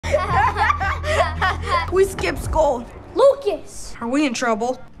We skipped school. Lucas! Are we in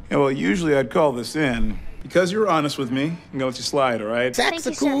trouble? Yeah, well, usually I'd call this in. Because you're honest with me, I'm gonna let you slide, all right? Zach's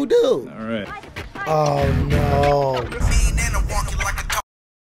a cool dude. All right. Oh, no.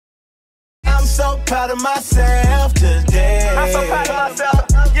 I'm so proud of myself today. I'm so proud of myself.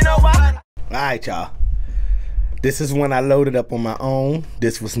 You know why? All right, y'all. This is one I loaded up on my own.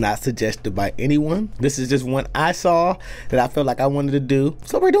 This was not suggested by anyone. This is just one I saw that I felt like I wanted to do.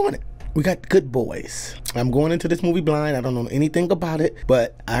 So we're doing it. We got Good Boys. I'm going into this movie blind. I don't know anything about it,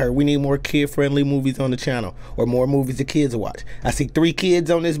 but I heard we need more kid-friendly movies on the channel, or more movies the kids watch. I see 3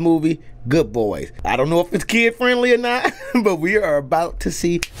 kids on this movie, Good Boys. I don't know if it's kid-friendly or not, but we are about to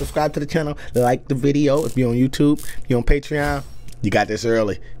see. Subscribe to the channel, like the video if you're on YouTube, if you're on Patreon. You got this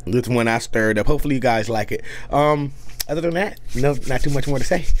early. This one I stirred up. Hopefully you guys like it. Other than that, no, not too much more to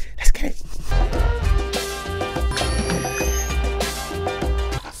say. Let's get it.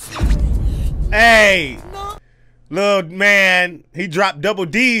 Hey, little man, he dropped double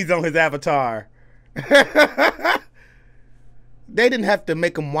D's on his avatar. They didn't have to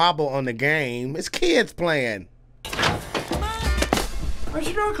make him wobble on the game. It's kids playing. Where's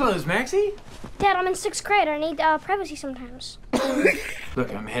your door closed, Maxie? Dad, I'm in 6th grade. I need privacy sometimes.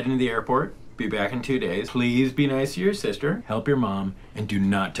 Look, I'm heading to the airport. Be back in 2 days. Please be nice to your sister, help your mom, and do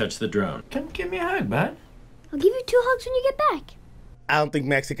not touch the drone. Come give me a hug, bud. I'll give you 2 hugs when you get back. I don't think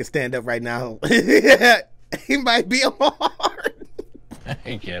Maxie can stand up right now. He might be hard.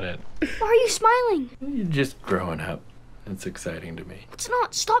 I get it. Why are you smiling? You're just growing up. It's exciting to me. It's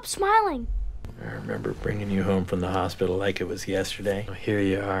not. Stop smiling. I remember bringing you home from the hospital like it was yesterday. Here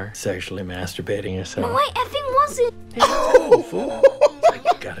you are, sexually masturbating yourself. No, I effing wasn't. Oh, fool. It's like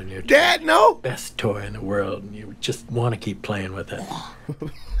you got a new toy. Dad, no. Best toy in the world, and you just want to keep playing with it.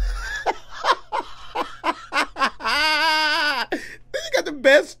 You got the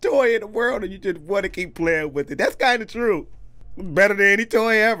best toy in the world and you just want to keep playing with it. That's kind of true. Better than any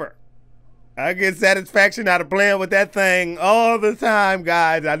toy ever. I get satisfaction out of playing with that thing all the time,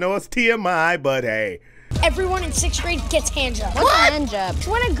 guys. I know it's TMI, but hey. Everyone in 6th grade gets hand job. What's a hand job? It's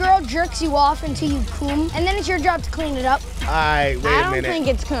when a girl jerks you off until you coom, and then it's your job to clean it up. All right, wait a minute. I don't think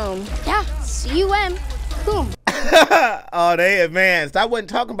it's coom. Yeah, C-U-M, coom. Oh, they advanced. I wasn't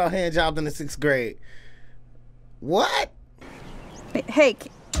talking about hand jobs in the 6th grade. What? Hey,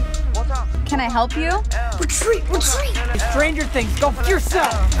 can I help you? Retreat, retreat. Stranger Things, go for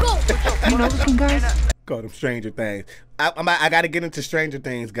yourself. Go. You know this one, guys? Call them Stranger Things. I got to get into Stranger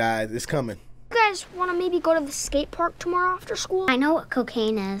Things, guys. It's coming. You guys want to maybe go to the skate park tomorrow after school? I know what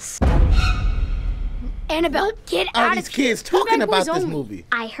cocaine is. Annabelle, get out All of these kids talking about this movie.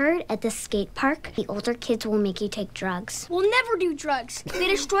 I heard at the skate park, the older kids will make you take drugs. We'll never do drugs. They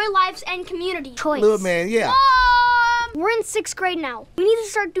destroy lives and community. Choice. Little man, yeah. We're in 6th grade now. We need to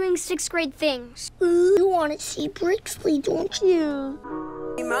start doing 6th grade things. You want to see Brixley, don't you?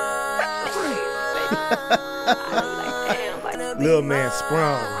 Little man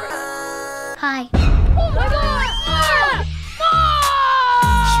sprung. Hi. Oh my God!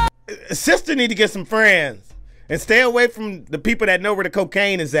 Sister need to get some friends and stay away from the people that know where the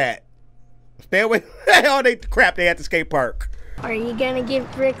cocaine is at. Stay away from all the crap they at the skate park. Are you gonna give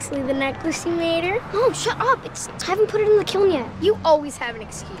Brixley the necklace you made her? No, shut up. I haven't put it in the kiln yet. You always have an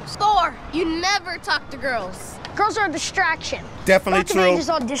excuse. Thor, you never talk to girls. Girls are a distraction. Definitely Dr. true. Major's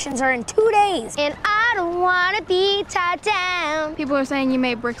auditions are in 2 days. And I don't wanna be tied down. People are saying you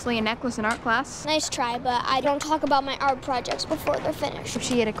made Brixley a necklace in art class. Nice try, but I don't talk about my art projects before they're finished. If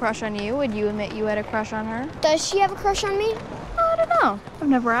she had a crush on you, would you admit you had a crush on her? Does she have a crush on me? I don't know. I've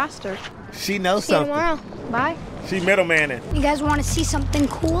never asked her. She knows See you something. tomorrow. Bye. She middlemaning. You guys wanna see something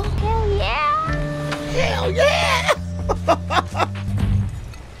cool? Hell yeah. Hell yeah!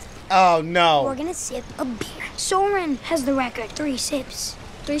 Oh We're no. gonna sip a beer. Soren has the record. 3 sips.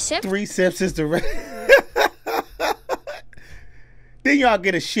 3 sips? 3 sips is the Then y'all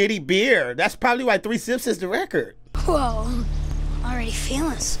get a shitty beer. That's probably why 3 sips is the record. Whoa. Already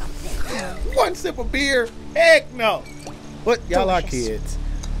feeling something. 1 sip of beer? Heck no. What? Y'all are Delicious. kids.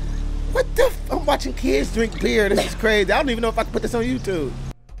 What the I'm watching kids drink beer. This is crazy. I don't even know if I can put this on YouTube.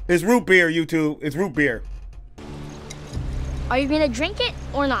 It's root beer, YouTube. It's root beer. Are you gonna drink it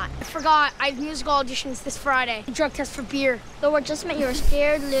or not? I forgot. I have musical auditions this Friday. Drug test for beer. Though I just met you're a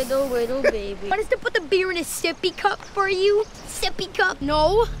scared little baby. Want us to put the beer in a sippy cup for you? Sippy cup?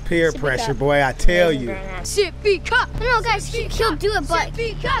 No. Peer Sippy pressure, cup. boy, I tell you. Sippy cup. No, guys, he'll do it, but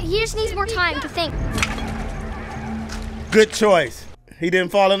he just needs more time to think. Good choice. He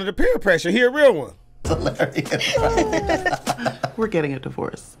didn't fall under the peer pressure. He a real one. Hilarious. We're getting a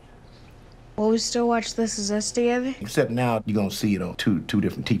divorce. Will we still watch This Is Us together? Except now you're gonna see it on two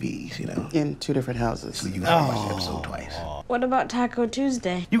different TVs, you know. In 2 different houses. So you gotta watch the episode twice. What about Taco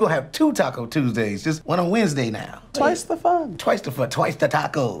Tuesday? You're gonna have 2 Taco Tuesdays, just one on Wednesday now. Twice the fun. Twice the fun, twice the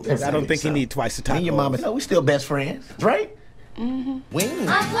tacos. I don't think you need twice the tacos. Me and your mama, you know, we still best friends, right? Mm-hmm. When?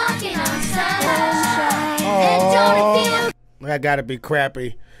 I'm walking on sunshine. And don't it feel That gotta be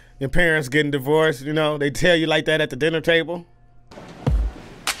crappy. Your parents getting divorced, you know, they tell you like that at the dinner table.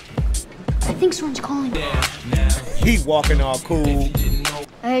 I think someone's calling. He walking all cool.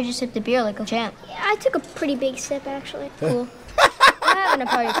 I heard you sip the beer like a champ. Yeah, I took a pretty big sip, actually. Cool. I'm having a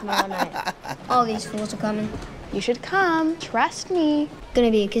party tomorrow night. All these fools are coming. You should come. Trust me.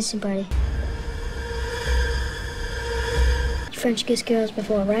 Gonna be a kissing party. You French kissed girls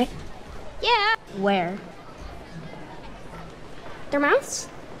before, right? Yeah. Where? Their mouths?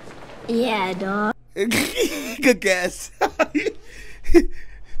 Yeah, dog. Good guess.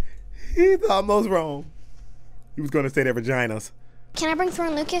 He's almost wrong. He was gonna say their vaginas. Can I bring Thor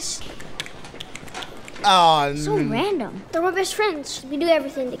and Lucas? Oh, So random. They're my best friends. We do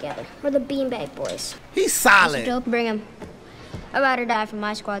everything together. We're the Beanbag Boys. he's solid. Dope, bring him. I'd rather die from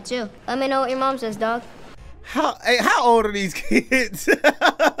my squad, too. Let me know what your mom says, dog. How old are these kids?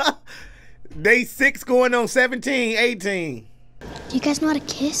 They 6 going on 17, 18. Do you guys know how to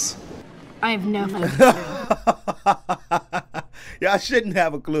kiss? I have no Y'all shouldn't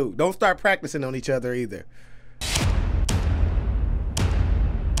have a clue. Don't start practicing on each other either.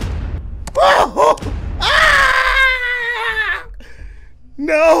 Oh! Ah!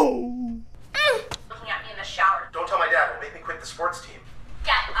 No! Looking at me in the shower. Don't tell my dad, it'll make me quit the sports team.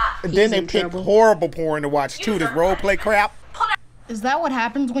 Get up. And then they picked horrible porn to watch too. This role play crap. Is that what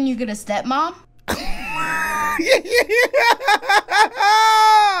happens when you get a stepmom?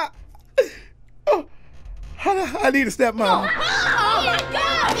 Oh, I need a stepmom.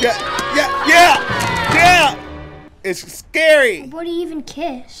 Yeah. It's scary. Nobody even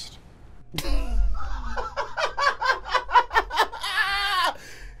kissed.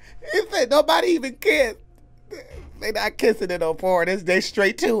 He said nobody even kissed. They not kissing it on porn. They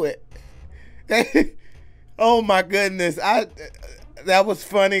straight to it. Oh my goodness. That was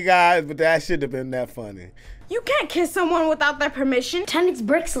funny, guys, but that shouldn't have been that funny. You can't kiss someone without their permission. Pretend it's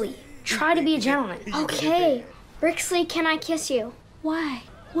Brixley. Try to be a gentleman. Okay. Brixley, can I kiss you? Why?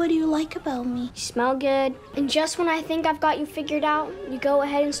 What do you like about me? You smell good. And just when I think I've got you figured out, you go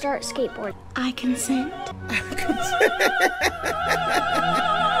ahead and start skateboarding. I consent.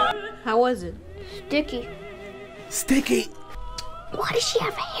 How was it? Sticky. Sticky. Why does she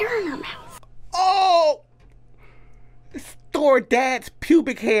have hair in her mouth? Oh! It's Thor dad's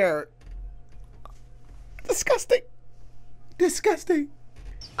pubic hair. Disgusting. Disgusting.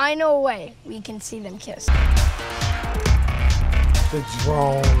 I know a way we can see them kiss. The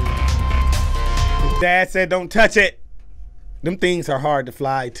drone. Dad said don't touch it. Them things are hard to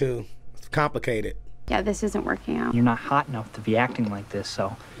fly too. It's complicated. Yeah, this isn't working out. You're not hot enough to be acting like this,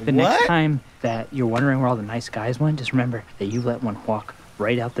 so the next time that you're wondering where all the nice guys went, just remember that you let one walk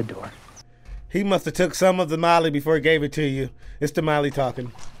right out the door. He must have took some of the Molly before he gave it to you. It's the Molly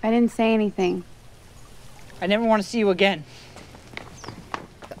talking. I didn't say anything. I never want to see you again.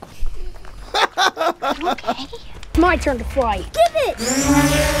 Okay. My turn to fly. Give it!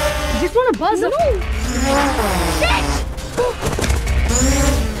 You just want to buzz him? No! Shit!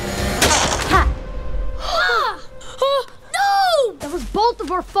 Ha! No! That was both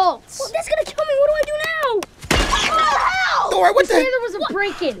of our faults. Well, that's gonna kill me. What do I do now? What the hell? Thor, what the hell? There was a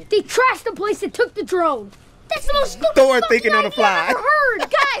break-in. They trashed the place and took the drone. That's the most stupid Thor thinking on the fly. I've ever heard.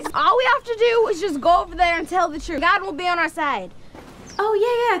 Guys, all we have to do is just go over there and tell the truth. God will be on our side. Oh,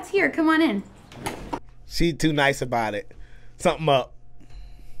 yeah, it's here. Come on in. She's too nice about it. Something up.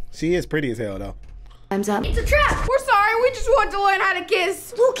 She is pretty as hell, though. Time's up. It's a trap. We're sorry. We just want to learn how to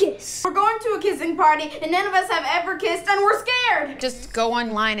kiss. Lucas. We're going to a kissing party, and none of us have ever kissed, and we're scared. Just go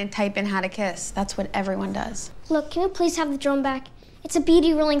online and type in how to kiss. That's what everyone does. Look, can we please have the drone back? It's a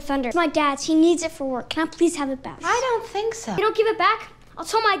BD Rolling Thunder. It's my dad's. He needs it for work. Can I please have it back? I don't think so. If you don't give it back, I'll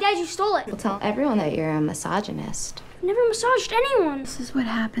tell my dad you stole it. We'll tell everyone that you're a misogynist. I've never massaged anyone. This is what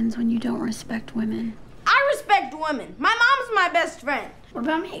happens when you don't respect women. I respect women. My mom's my best friend. What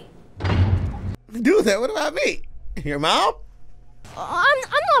about me? Do that. What about me? Your mom? I'm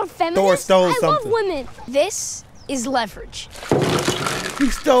not a feminist. Thor stole I something. love women. This is leverage. He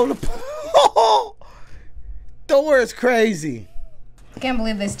stole the... Thor is crazy. I can't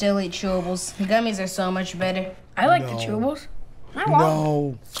believe they still eat chewables. The gummies are so much better. I like the chewables.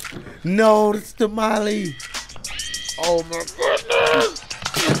 No. No, it's the Molly. Oh my goodness.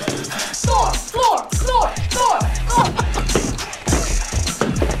 Thor!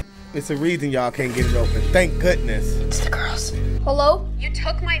 It's a reason y'all can't get it open. Thank goodness. It's the girls. Hello? You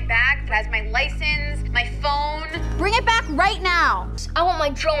took my bag that has my license, my phone. Bring it back right now. I want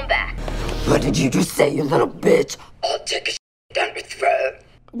my drone back. What did you just say, you little bitch? I'll take a down your throat.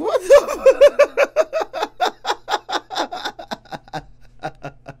 What the?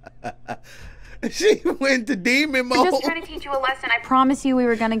 She went to demon mode. I'm just trying to teach you a lesson. I promise you we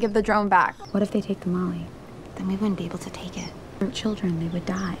were gonna give the drone back. What if they take the Molly? Then we wouldn't be able to take it. Children, they would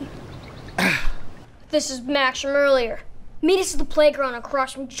die. This is Max from earlier. Meet us at the playground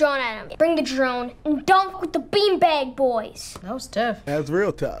across from John Adams. Bring the drone and don't fuck with the beanbag boys. That was tough. That's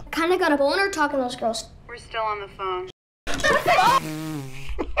real tough. Kinda got a boner talking to those girls. We're still on the phone.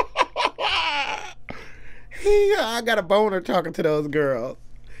 I got a boner talking to those girls.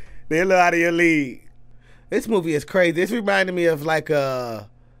 They're a little out of your league. This movie is crazy. This reminded me of like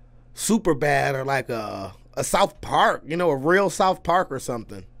a Superbad or like a South Park. You know, a real South Park or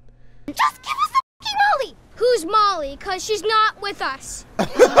something. Just give us the fucking Molly! Who's Molly? Because she's not with us. Guys,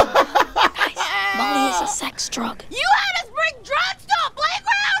 Molly is a sex drug. You had us bring drugs to a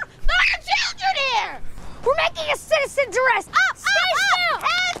playground? There are children here! We're making a citizen's arrest! Up!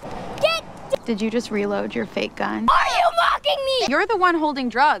 Get... Did you just reload your fake gun? Are you mocking me? You're the one holding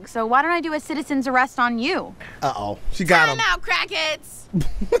drugs, so why don't I do a citizen's arrest on you? Uh-oh. She got him. Time out, crackheads!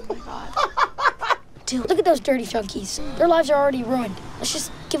 Dude, look at those dirty junkies. Their lives are already ruined. Let's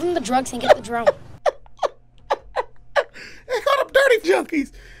just give them the drugs and get the drone. They call them dirty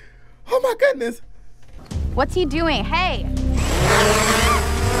junkies. Oh my goodness. What's he doing? Hey!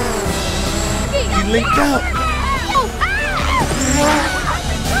 He leaked out.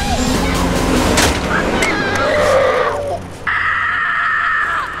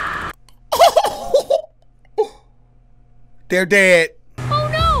 They're dead. Oh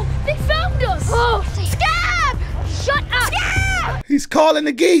no! They found us! Oh, Scab! Shut up! Scab! He's calling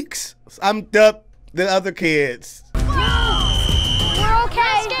the geeks. I'm the other kids. We're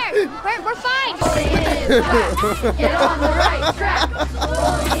okay. We're scared. We're fine. Get on the right track.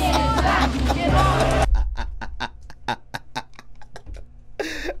 Get on.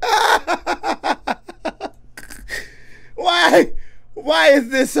 Why is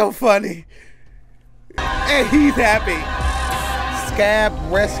this so funny? And he's happy. Scab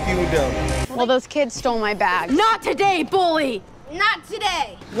rescued them. Well, those kids stole my bag. Not today, bully! Not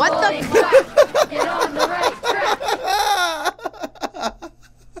today. What the? Get on the right track.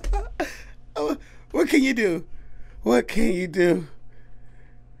 What can you do? What can you do?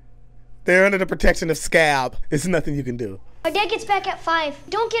 They're under the protection of Scab. There's nothing you can do. Our dad gets back at 5.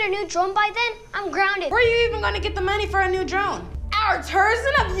 Don't get a new drone by then, I'm grounded. Where are you even going to get the money for a new drone? Our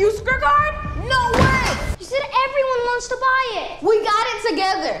Tarzan of Euskar card? No way! You said everyone wants to buy it. We got it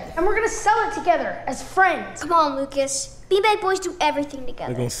together. And we're going to sell it together as friends. Come on, Lucas. Beanbag boys do everything together.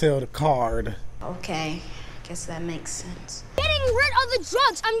 They're going to sell the card. Okay, guess that makes sense. Getting rid of the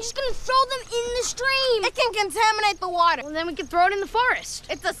drugs, I'm just going to throw them in the stream. It can contaminate the water. Well, then we can throw it in the forest.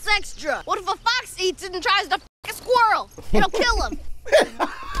 It's a sex drug. What if a fox eats it and tries to f a squirrel? It'll kill him.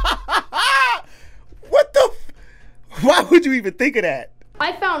 What the? Why would you even think of that?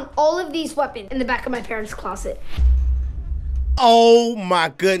 I found all of these weapons in the back of my parents' closet. Oh my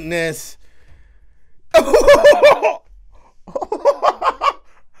goodness.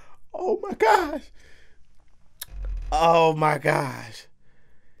 Oh my gosh. Oh my gosh.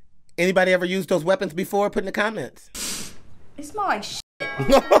 Anybody ever used those weapons before? Put in the comments. It smells like shit.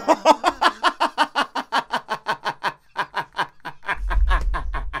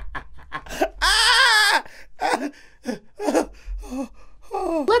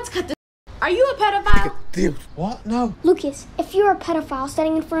 Let's cut this. Are you a pedophile? What? No. Lucas, if you're a pedophile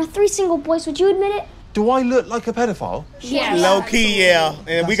standing in front of 3 single boys, would you admit it? Do I look like a pedophile? Yeah. Low key, yeah.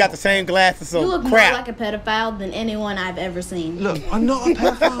 And we got the same glasses, so You look crap. more like a pedophile than anyone I've ever seen. Look, I'm not a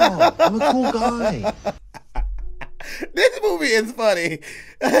pedophile. I'm a cool guy. This movie is funny.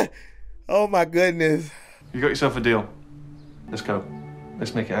 Oh my goodness. You got yourself a deal. Let's go.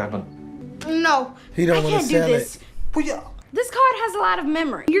 Let's make it happen. No, He don't I wanna can't do sell this. it. Well, yeah. This card has a lot of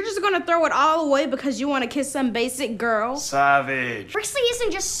memory. You're just gonna throw it all away because you want to kiss some basic girl? Savage. Brixley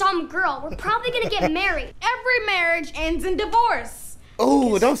isn't just some girl. We're probably gonna get married. Every marriage ends in divorce.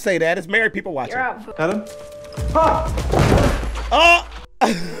 Oh, don't say that. It's married people watching. You're out. Adam? Oh!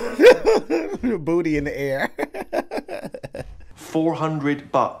 Booty in the air.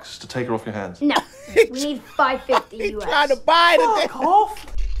 $400 to take her off your hands. No, we need $550 US. Trying to buy the Fuck off.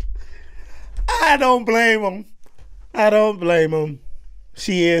 I don't blame him. I don't blame him.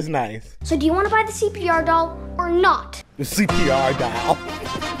 She is nice. So do you want to buy the CPR doll or not? The CPR doll.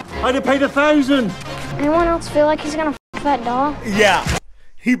 I'd have paid $1,000. Anyone else feel like he's gonna f that doll? Yeah.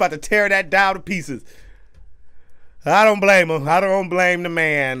 He about to tear that down to pieces. I don't blame him. I don't blame the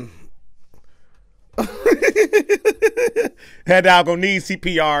man. That dog gonna need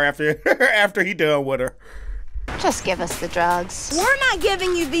CPR after he done with her. Just give us the drugs. We're not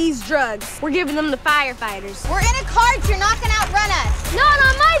giving you these drugs. We're giving them to firefighters. We're in a cart. You're not gonna outrun us. Not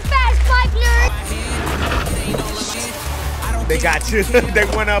on my fast bike, nerd. They got you. They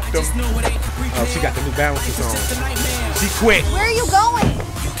went up them. Oh, she got the New Balances on. She quit. Where are you going?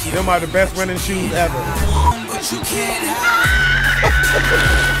 Them are the best running shoes ever.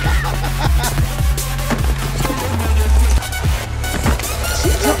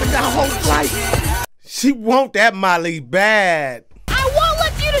 She's jumping down whole flight. She want that Molly bad. I won't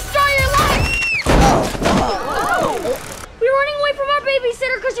let you destroy your life. We were running away from our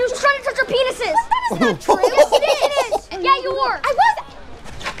babysitter because he was trying to touch our penises. That is not true. Yes, it is. Yeah, you were. I was.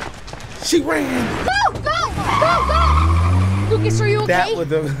 She ran. Go, go, go, go. Lucas, are you okay? That was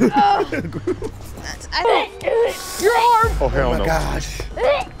the. Your arm. Oh, hell no. Oh, my gosh.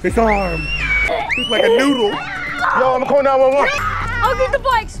 His arm. It's like a noodle. Yo, I'm calling 911. I'll get the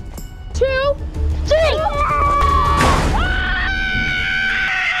bikes. 2, 3.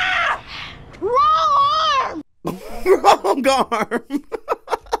 Wrong arm. Wrong arm.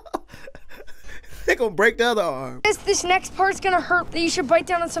 They're gonna break the other arm. This next part's gonna hurt. You should bite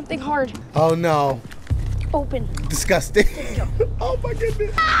down on something hard. Oh no. Open. Disgusting. Oh my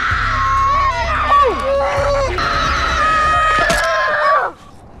goodness.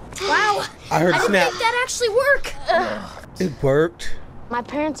 Wow. I heard a didn't snap. think that actually worked. It worked. My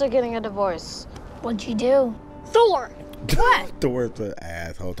parents are getting a divorce. What'd you do? Thor. What? Thor's an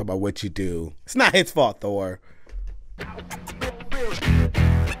asshole. Talk about what you do. It's not his fault, Thor.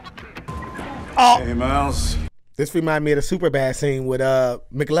 Oh. Hey, Miles. This reminds me of the Superbad scene with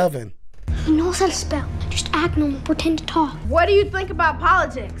McLovin. He knows how to spell. Just act normal. Pretend to talk. What do you think about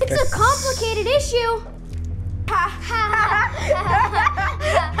politics? It's a complicated issue.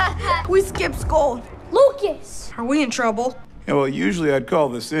 We skipped school. Lucas. Are we in trouble? Yeah, well, usually I'd call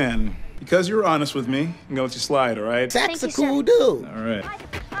this in. Because you were honest with me, I'm gonna let you slide, all right? Zach's a cool dude. All right.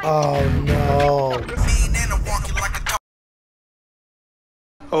 Oh, no.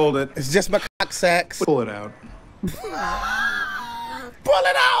 Hold it. It's just my cock sacks. Pull it out. Pull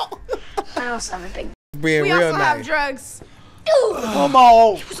it out. I also have a big. Being We real also nice. have drugs. Come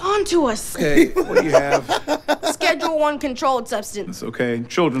on. He was on to us. Okay, what do you have? Schedule 1 controlled substance. It's okay.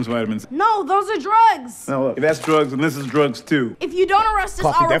 Children's vitamins. No, those are drugs. Now look, if that's drugs, then this is drugs too. If you don't arrest us,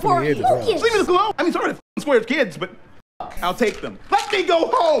 Coffee I'll report definitely you. is a drug. Leave me this alone. I mean, sorry to swear it's kids, but I'll take them. Let me go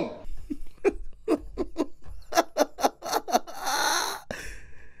home.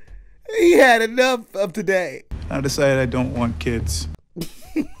 He had enough of today. I decided I don't want kids.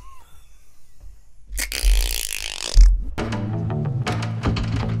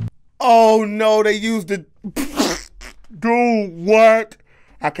 Oh no, they used the. Dude, what?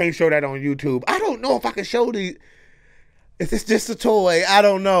 I can't show that on YouTube. I don't know if I can show these. Is this just a toy? I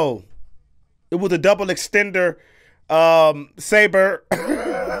don't know. It was a double extender saber.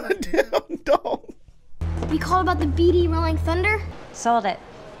 Damn, dog. You call about the BD Rolling Thunder? Sold it.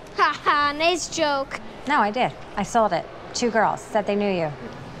 Haha, nice joke. No, I did. I sold it. 2 girls said they knew you.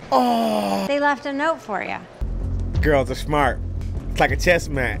 Oh. They left a note for you. Girls are smart. It's like a chess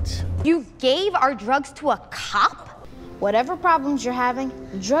match. You gave our drugs to a cop? Whatever problems you're having,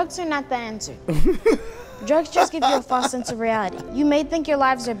 drugs are not the answer. Drugs just give you a false sense of reality. You may think your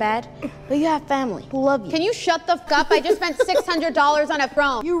lives are bad, but you have family who love you. Can you shut the f up? I just spent $600 on a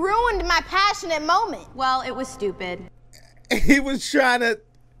phone. You ruined my passionate moment. Well, it was stupid. He was trying to.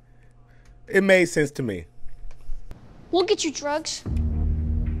 It made sense to me. We'll get you drugs.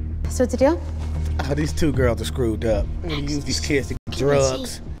 So what's the deal? Oh, these 2 girls are screwed up. I'm gonna use these kids to get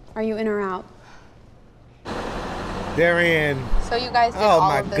drugs. Are you in or out? They're in. So you guys did Oh, all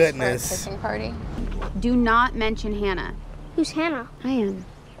my of this goodness. for a kissing party? Do not mention Hannah. Who's Hannah? I am.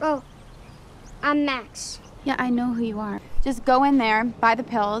 Oh, I'm Max. Yeah, I know who you are. Just go in there, buy the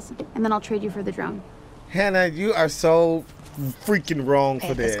pills, and then I'll trade you for the drone. Hannah, you are so freaking wrong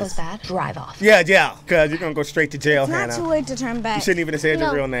for this. If this goes bad, drive off. Yeah, because you're gonna go straight to jail, It's not Hannah. too late to turn back. You shouldn't even have said your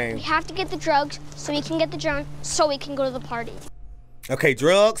No, real name. We have to get the drugs so we can get the drone so we can go to the party. Okay,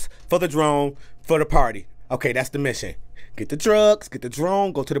 drugs for the drone for the party. Okay, that's the mission. Get the drugs, get the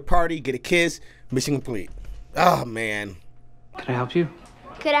drone, go to the party, get a kiss, mission complete. Oh, man. Can I help you?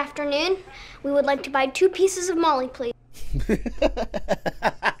 Good afternoon. We would like to buy 2 pieces of Molly, please.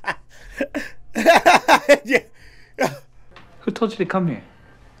 Yeah. Who told you to come here?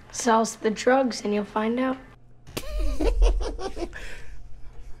 Sell us the drugs and you'll find out.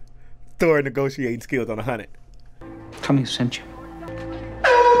 Thor negotiating skills on 100. Tell me who sent you.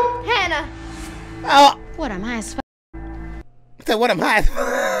 Hannah. Oh. What am I as fuck? So what am I?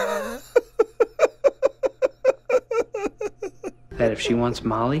 That if she wants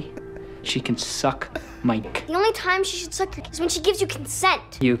Molly, she can suck my dick. The only time she should suck your dick is when she gives you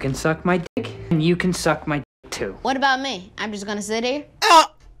consent. You can suck my dick, and you can suck my dick too. What about me? I'm just gonna sit here? Oh,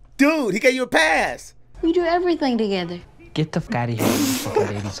 dude, he gave you a pass. We do everything together. Get the fuck out of here, you fucking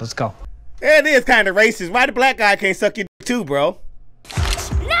babies. Let's go. It is kind of racist. Why the black guy can't suck your dick too, bro?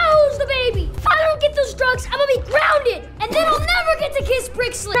 Now who's the baby? If I don't get those drugs, I'm gonna be grounded, and then I'll never get to kiss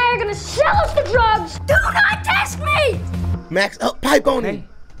Brixley. They're gonna sell us the drugs. Do not test me. Max, pipe on him.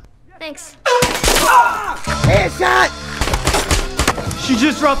 Thanks. Headshot. She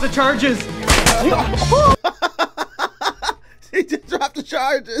just dropped the charges. She just dropped the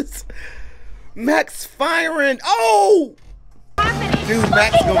charges. Max firing. Oh! Dude,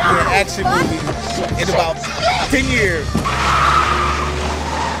 Max gonna be an action movie in about 10 years.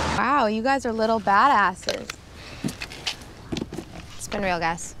 Wow, you guys are little badasses. It's been real,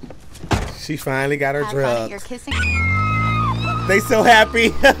 guys. She finally got her Have fun at your drugs. kissing. They so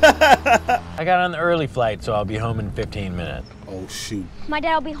happy. I got on the early flight, so I'll be home in 15 minutes. Oh, shoot. My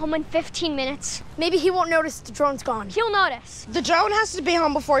dad will be home in 15 minutes. Maybe he won't notice the drone's gone. He'll notice. The drone has to be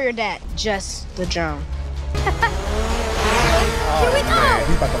home before your dad. Just the drone. Here we go!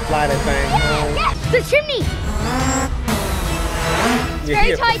 He's about to fly that thing. Yes, the chimney! Yeah, Very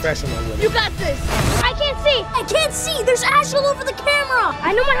he a tight. professional with it. You got this. I can't see. I can't see. There's ash all over the camera.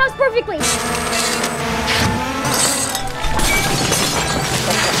 I know my house perfectly.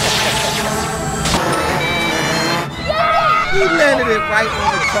 He landed it right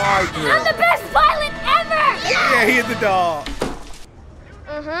on the charger. I'm the best pilot ever! Yeah, he is the dog.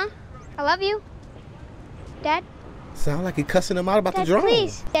 Uh-huh. I love you. Dad? Sound like he cussing him out about Dad, the drone.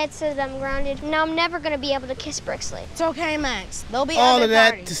 please. Dad says I'm grounded. Now I'm never gonna be able to kiss Brixley. It's okay, Max. There'll be All other of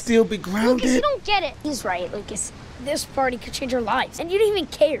that parties. to still be grounded. Lucas, you don't get it. He's right, Lucas. This party could change our lives, and you don't even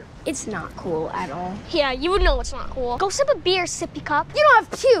care. It's not cool at all. Yeah, you would know it's not cool. Go sip a beer, sippy cup. You don't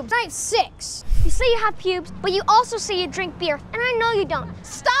have pubes. I have 6. You say you have pubes, but you also say you drink beer, and I know you don't.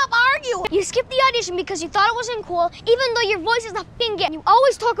 Stop arguing! You skipped the audition because you thought it wasn't cool, even though your voice is a f***ing game. You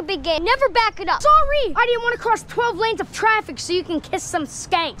always talk a big game, never back it up. Sorry! I didn't want to cross 12 lanes of traffic so you can kiss some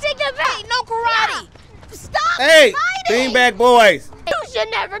skank. Take it back! No karate! Stop Hey, fighting! Beanbag Boys. You should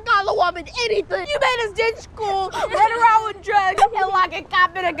never call a woman anything. You made us ditch school, run around with drugs, and like a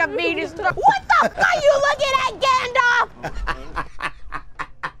cop in a convenience store. What the fuck are you looking at, Gandalf?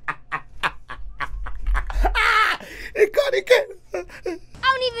 I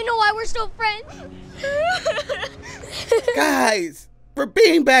don't even know why we're still friends. Guys, for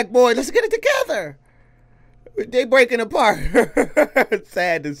Beanbag Boys, let's get it together. They breaking apart.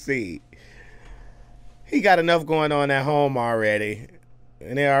 Sad to see. He got enough going on at home already.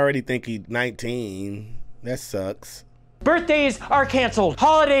 And they already think he's 19. That sucks. Birthdays are canceled.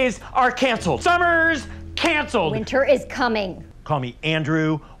 Holidays are canceled. Summer's canceled. Winter is coming. Call me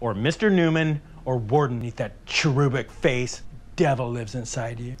Andrew or Mr. Newman or Warden. Beneath that cherubic face, devil lives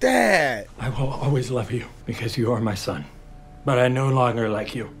inside you. Dad! I will always love you because you are my son. But I no longer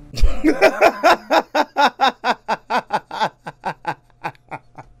like you.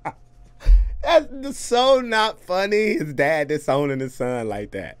 That's so not funny. His dad disowning his son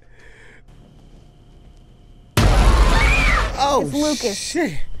like that. Oh, It's Lucas.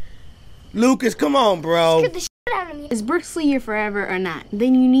 shit. Lucas, come on, bro. Scared the shit out of me. Is Brixley here forever or not?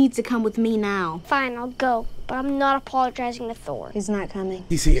 Then you need to come with me now. Fine, I'll go, but I'm not apologizing to Thor. He's not coming.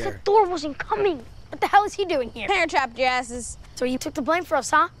 He's here. Thor wasn't coming. What the hell is he doing here? Parent trapped your asses. So you took the blame for us,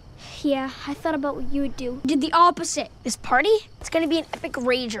 huh? Yeah, I thought about what you would do. You did the opposite. This party, it's gonna be an epic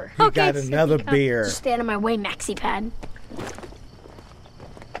rager. He got another beer. Just stay out of my way, Maxi Pad.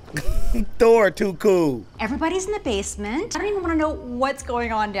 Thor, too cool. Everybody's in the basement. I don't even want to know what's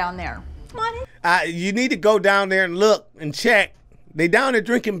going on down there. Come on in. You need to go down there and look and check. They down there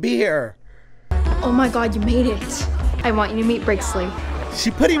drinking beer. Oh my God, you made it. I want you to meet Brixley. She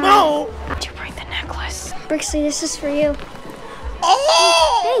put him on. Did you bring the necklace? Brixley, this is for you.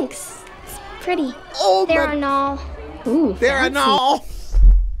 Oh! Thanks. It's pretty. Oh, there are no. Ooh, there are no.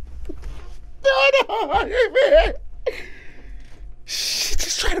 She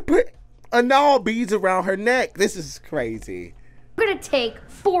just tried to put anal beads around her neck. This is crazy. We're gonna take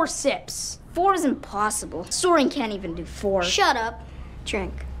 4 sips. 4 is impossible. Soren can't even do 4. Shut up.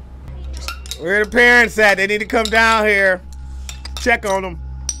 Drink. Where the parents at? They need to come down here. Check on them.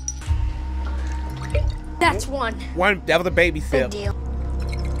 That's 1. That was a baby sip. Big deal.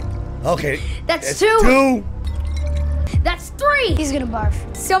 Okay. That's 2. 2. That's 3. He's gonna barf.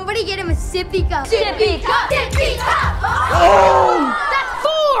 Somebody get him a sippy cup. Sippy cup. Sippy cup. Oh! That's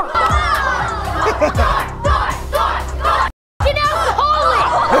Thor! Get alcoholic!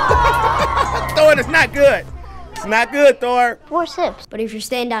 Thor, it's not good. It's not good, Thor. 4 sips. But if you're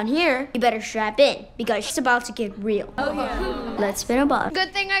staying down here, you better strap in because it's about to get real. Oh, yeah. Let's spin a bottle.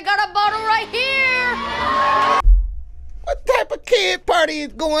 Good thing I got a bottle right here. What type of kid party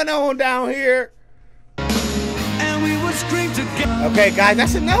is going on down here? And we would scream together. Okay, guys,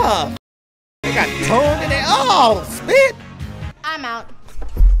 that's enough. They got tongue in it. Oh, spit. I'm out.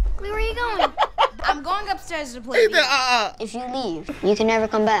 Where are you going? I'm going upstairs to play. If you leave, you can never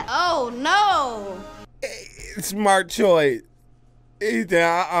come back. Oh, no. Smart choice. He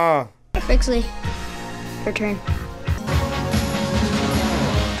said, Brixley, your turn.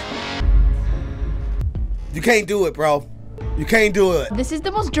 You can't do it, bro. You can't do it. This is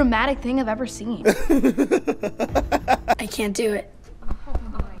the most dramatic thing I've ever seen. I can't do it.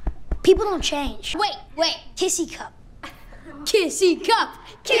 People don't change. Wait. Kissy cup. Kissy cup.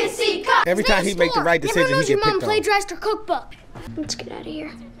 Kissy cup. Every time he make the right decision, he get picked on. Your mom plagiarized her cookbook. Let's get out of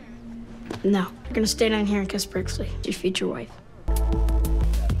here. No, you're gonna stay down here and kiss Brixley, your future wife.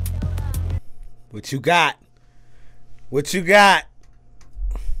 What you got? What you got?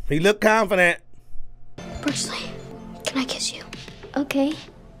 He looked confident. Brixley, can I kiss you? Okay.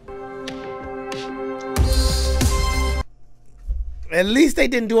 At least they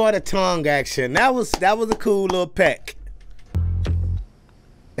didn't do all the tongue action. That was a cool little peck.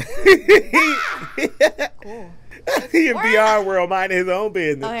 Cool. He in VR world minding his own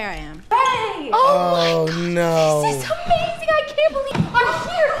business. Oh, here I am. Hey! Oh no. This is amazing. I can't believe I'm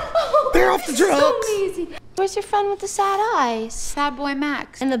here. Oh, they're off the drugs. So amazing. Where's your friend with the sad eyes? Sad boy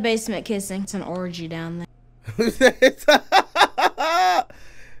Max. In the basement kissing. It's an orgy down there.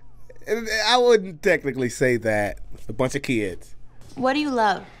 I wouldn't technically say that. A bunch of kids. What do you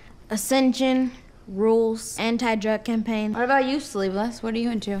love? Ascension, rules, anti-drug campaign. What about you, Sleeveless? What are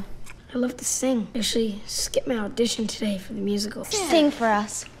you into? I love to sing. Actually, skipped my audition today for the musical. Sing for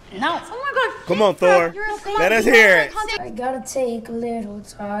us. No. Oh my God. Come on, Thor. Let us hear it. I gotta take a little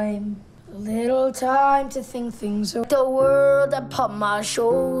time to think things over. The world upon my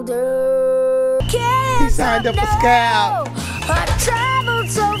shoulder. He signed up for Scout. I traveled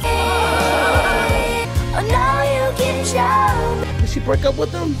so far. Now you can show. Did she break up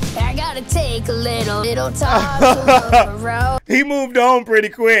with him? I gotta take a little time to look around. He moved on pretty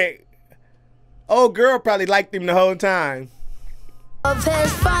quick. Old girl probably liked him the whole time. Love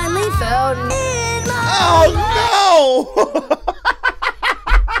has finally found in my Oh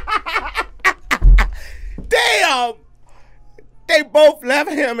no! Damn! They both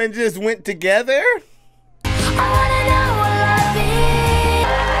left him and just went together?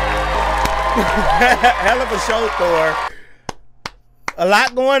 Hell of a show, Thor. A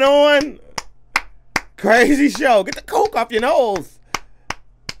lot going on. Crazy show. Get the coke off your nose.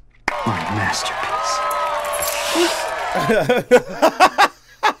 My masterpiece.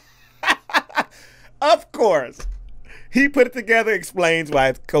 Of course. He put it together, explains why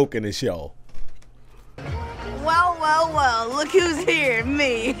it's coke in the show. Well, look who's here,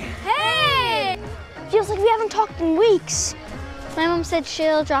 me. Hey! Feels like we haven't talked in weeks. My mom said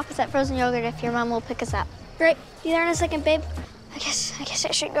she'll drop us at Frozen Yogurt if your mom will pick us up. Great. Be there in a second, babe. I guess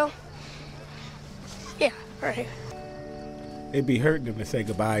I should go. Yeah, right. It'd be hurting them to say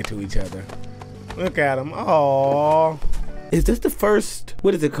goodbye to each other. Look at them. Aww. Is this the first?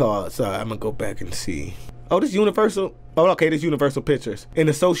 What is it called? Sorry, I'm gonna go back and see. Oh, this Universal. Oh, okay, this Universal Pictures in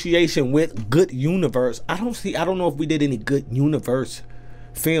association with Good Universe. I don't know if we did any Good Universe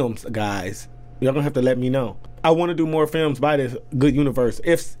films, guys. Y'all gonna have to let me know. I want to do more films by this Good Universe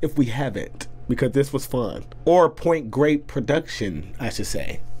if we haven't, because this was fun. Or Point Grey production, I should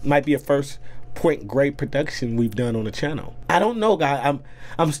say. Might be a first Point Grey production we've done on the channel. I don't know, guys.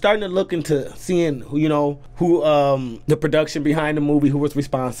 I'm starting to look into seeing who the production behind the movie, who was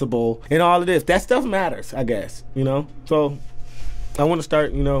responsible, and all of this. That stuff matters, I guess. So I want to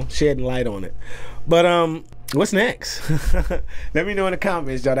start shedding light on it. But what's next? Let me know in the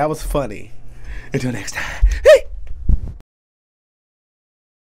comments, y'all. That was funny. Until next time.